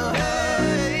break my heart.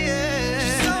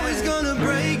 She's always gonna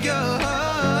break your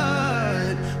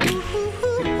heart.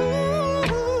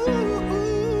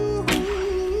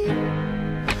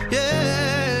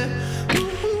 Yeah.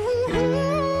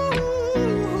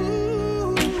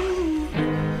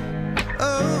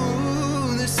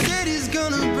 Oh, the city's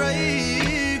gonna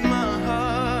break my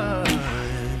heart.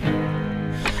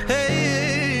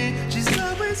 Hey, she's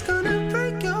always gonna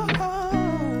break your heart.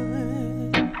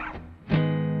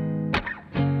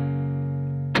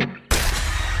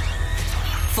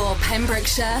 For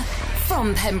Pembrokeshire,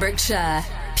 from Pembrokeshire,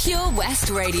 Pure West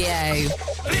Radio.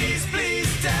 Please, please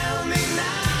tell me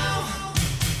now.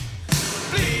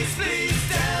 Please, please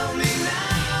tell me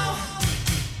now.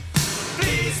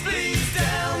 Please, please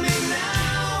tell me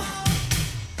now.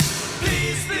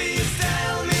 Please, please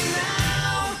tell me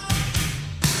now.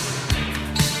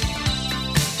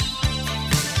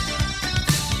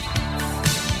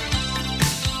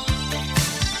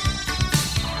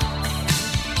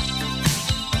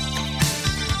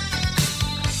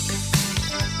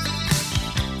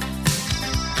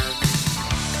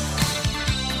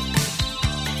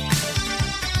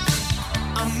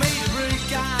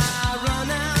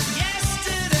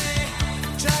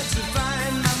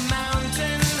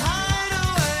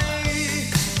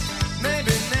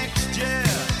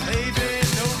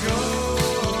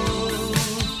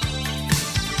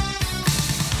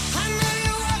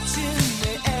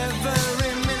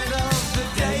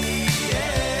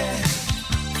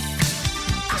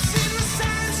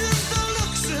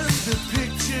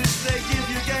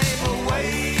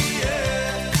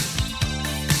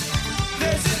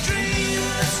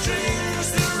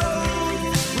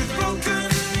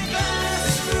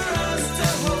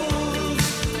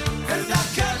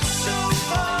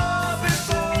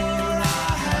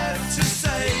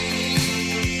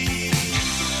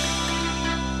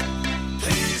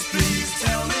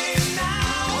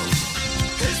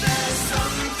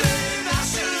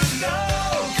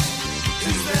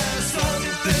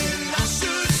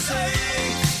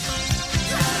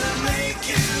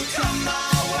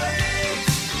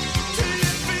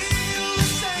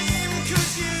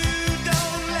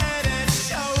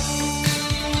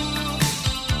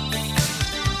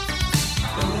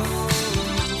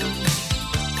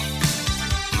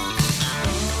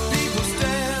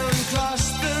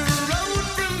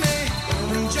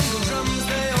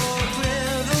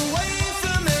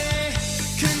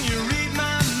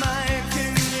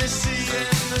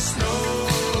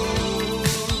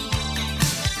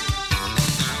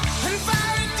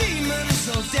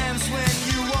 dance when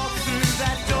you walk through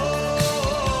that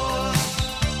door.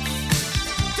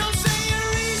 Don't say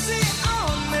you're easy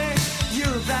on me,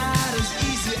 you're about as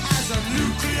easy as a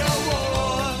nuclear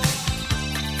war.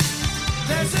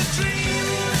 There's a dream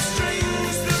that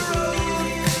strings the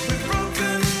road with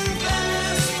broken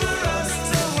glass for us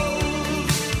to hold,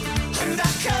 and I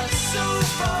cut so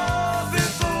far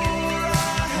before I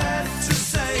had to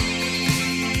say,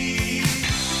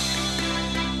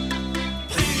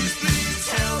 please, please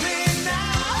tell me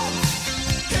now,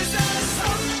 is there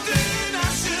something I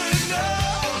should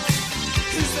know?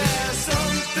 Is there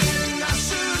something I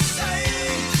should say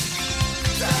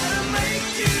that'll make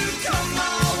you come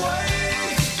my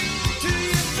way? Do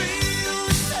you feel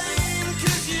the same?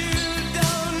 'Cause you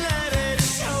don't let it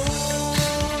show.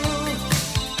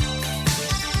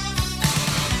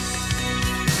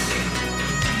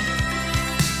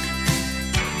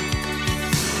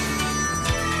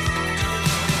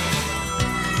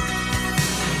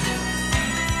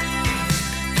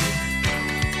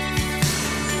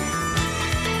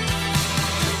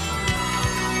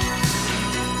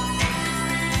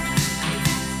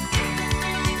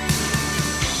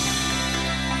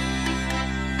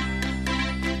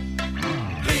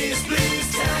 Please, please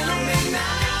tell me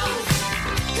now,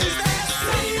 is there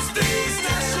something I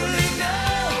should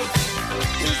know?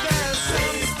 Is there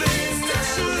something I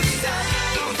should say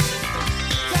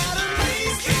that'll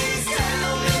make you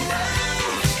tell me now?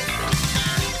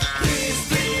 Please,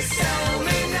 please tell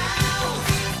me now,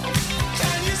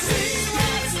 can you see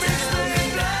what's missing me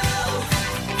now?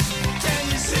 Can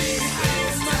you see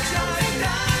how much I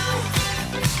know?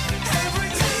 Every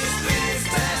taste, please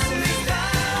pass me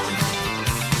down.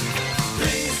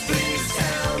 Please, please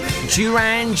tell me.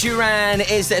 Duran,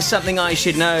 is there something I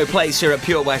should know? Plays here at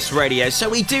Pure West Radio. So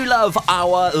we do love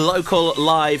our local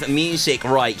live music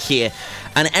right here.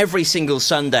 And every single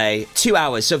Sunday, 2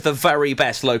 hours of the very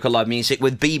best local live music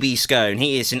with BB Scone.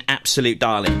 He is an absolute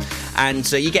darling. And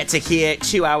you get to hear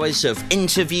 2 hours of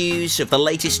interviews, of the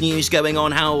latest news going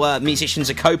on, how musicians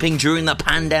are coping during the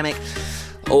pandemic.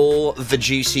 All the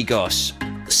juicy goss.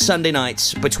 Sunday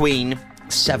nights between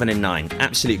 7 and 9.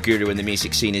 Absolute guru in the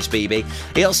music scene is BB.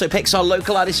 He also picks our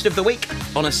local artist of the week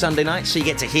on a Sunday night, so you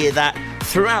get to hear that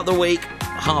throughout the week,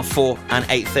 4:30 and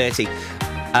 8:30.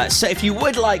 So if you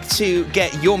would like to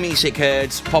get your music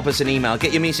heard, pop us an email.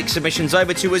 Get your music submissions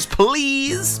over to us,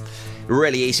 please.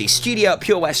 Really easy.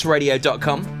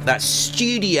 studio@purewestradio.com. That's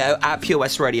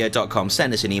studio@purewestradio.com.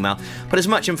 Send us an email. Put as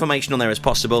much information on there as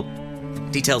possible.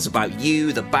 Details about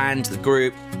you, the band, the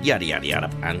group, yada, yada, yada.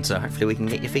 And hopefully we can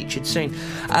get you featured soon.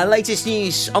 Latest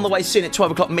news on the way soon at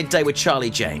 12 o'clock midday with Charlie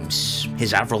James.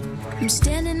 Here's Avril. I'm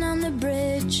standing on the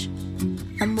bridge,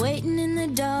 I'm waiting in the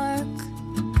dark.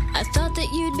 I thought that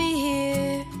you'd be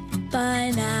here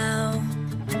by now.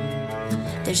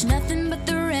 There's nothing but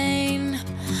the rain,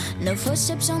 no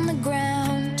footsteps on the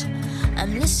ground.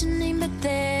 I'm listening but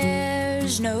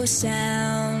there's no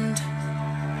sound.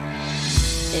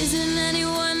 Isn't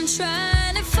anyone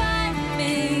trying to find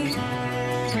me?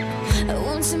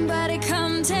 Won't somebody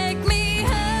come take me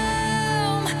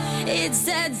home? It's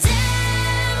that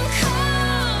damn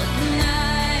cold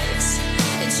night,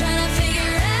 trying to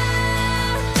figure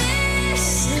out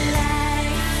this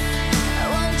life.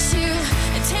 Won't you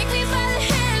take me by the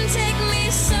hand, take me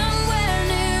somewhere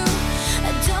new? I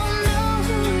don't know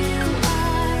who you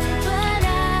are, but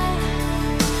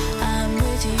I'm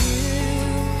with you.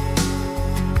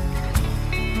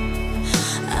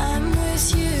 I'm with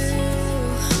you.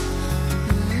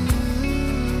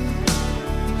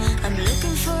 I'm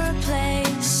looking for a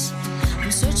place,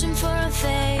 I'm searching for a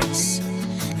face.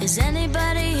 Is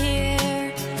anybody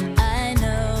here? I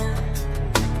know,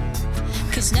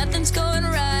 'cause nothing's going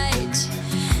right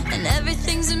and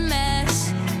everything's a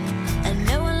mess, and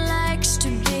no one likes to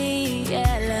be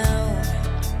alone.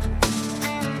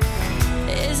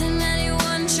 Isn't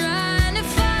anyone trying to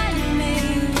find me?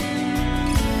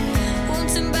 Won't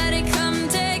somebody come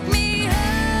take me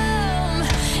home?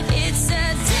 It's a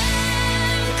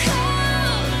damn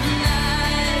cold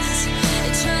night,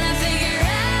 trying to figure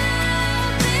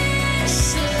out this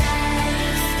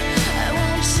life.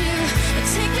 Won't you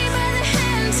take me by the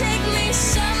hand, take me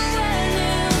somewhere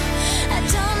new? I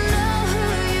don't know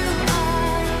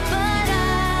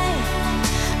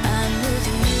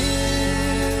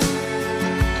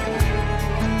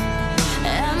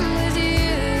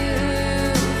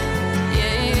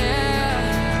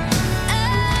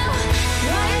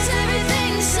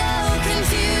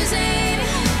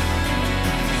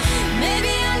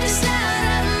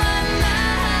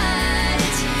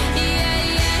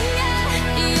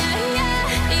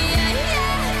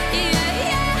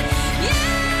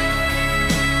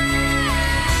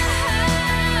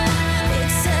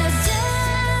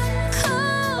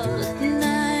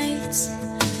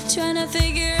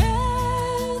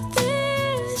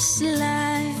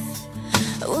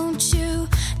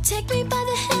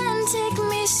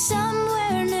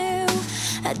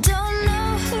I don't know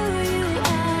who you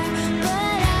are,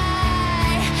 but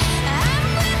I'm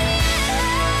with you.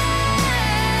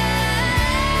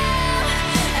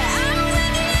 I'm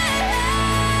with you.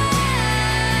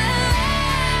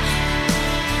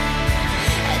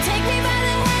 Take me by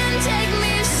the hand, take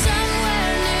me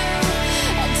somewhere new.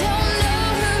 I don't know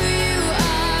who you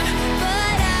are,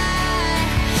 but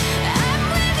I'm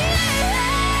with you.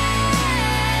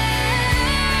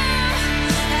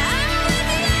 I'm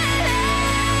with you.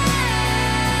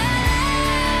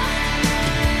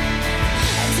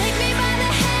 Take me by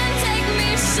the hand, take me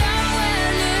somewhere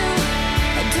new.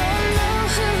 I don't know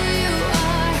who you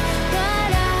are,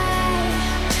 but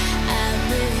I'm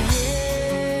with you.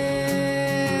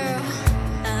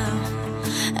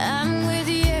 I'm with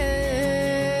you.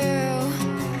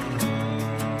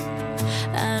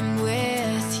 I'm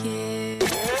with you.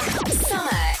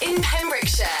 Summer in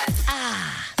Pembrokeshire.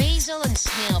 Basil and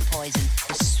snail poison.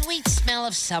 The sweet smell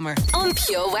of summer. On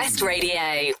Pure West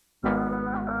Radio.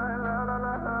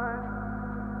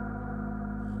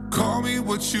 Call me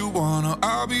what you wanna,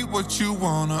 I'll be what you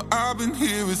wanna. I've been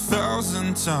here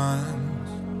 1,000 times.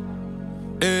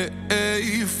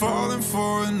 Hey, falling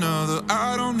for another,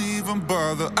 I don't even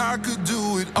bother. I could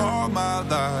do it all my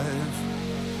life.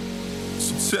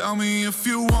 So tell me if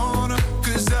you wanna,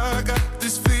 'cause I got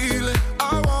this feeling.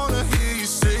 I wanna hear you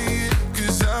say it,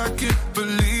 'cause I can't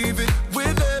believe it.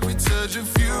 With every touch of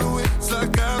you, it's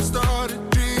like I've started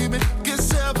dreaming.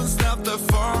 Guess heaven's not that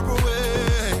far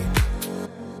away.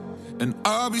 And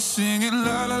I'll be singing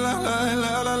la la la la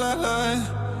la la la la.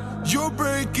 You're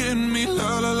breaking me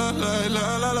la la la la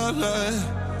la la la la.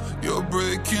 You're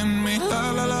breaking me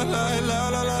la la la la la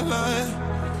la la la.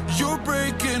 You're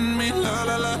breaking me la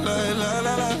la la la la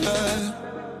la la la.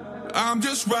 I'm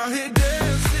just right here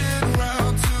dancing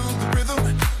around to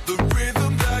the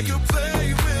rhythm that you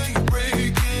play when you're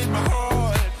breaking my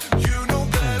heart. You know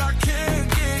that I can't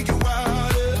get you out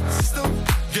of the system.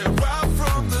 Yeah, right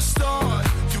from the start,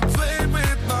 you played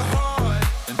with my heart,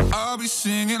 and I'll be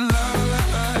singing la la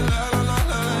la la la la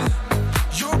la.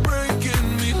 You're breaking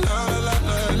me la la la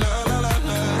la la la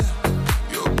la.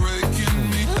 You're breaking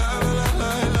me la la la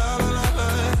la la la la.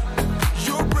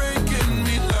 You're breaking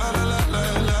me la la la la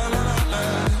la la la.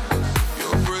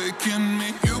 You're breaking me.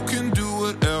 You can do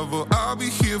whatever. I'll be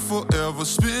here forever,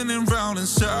 spinning round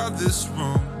inside this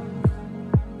room.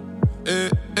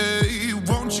 Hey,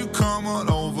 won't you come on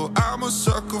over? I'm a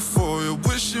sucker for you,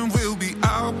 wishing we'll be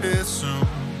out here soon.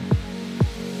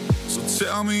 So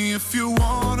tell me if you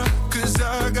wanna, 'cause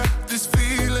I got this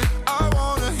feeling. I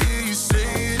wanna hear you say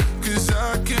it, 'cause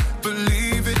I can't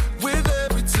believe it. With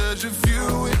every touch of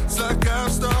you, it's like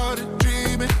I've started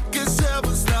dreaming. Guess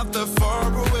heaven's not that far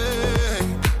away.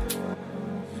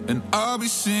 And I'll be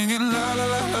singing la la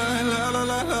la la la la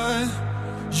la la.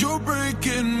 You're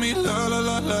breaking me la la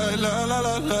la la la la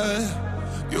la la.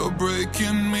 You're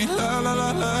breaking me la la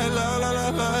la la la la la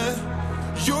la.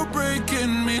 You're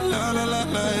breaking me la la la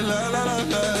la la la la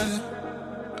la.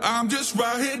 I'm just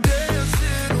right here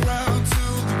dancing around to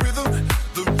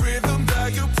the rhythm that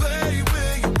you play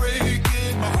when you're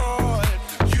breaking my heart.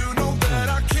 You know that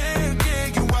I can't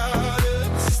get you out of the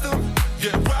system.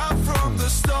 Yeah, right from the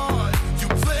start, you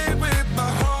played with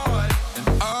my heart, and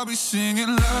I'll be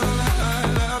singing la la la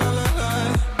la la la la.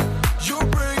 You're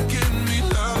breaking me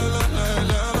la la la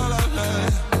la la la la.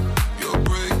 You're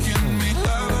breaking me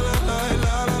la la la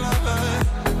la la la la.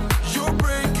 You're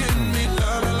breaking me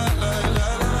la la la la la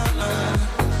la la.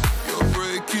 You're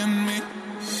breaking me.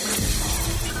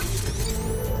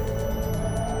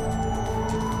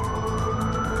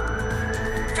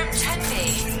 From Tenby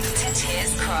to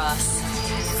Tears Cross.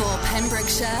 For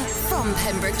Pembrokeshire, from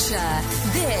Pembrokeshire,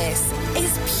 this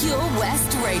is Pure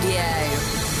West Radio.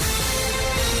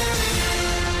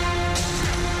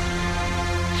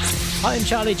 I'm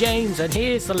Charlie James, and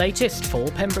here's the latest for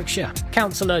Pembrokeshire.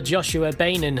 Councillor Joshua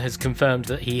Bainan has confirmed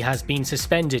that he has been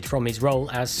suspended from his role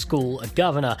as school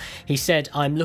governor. He said, "I'm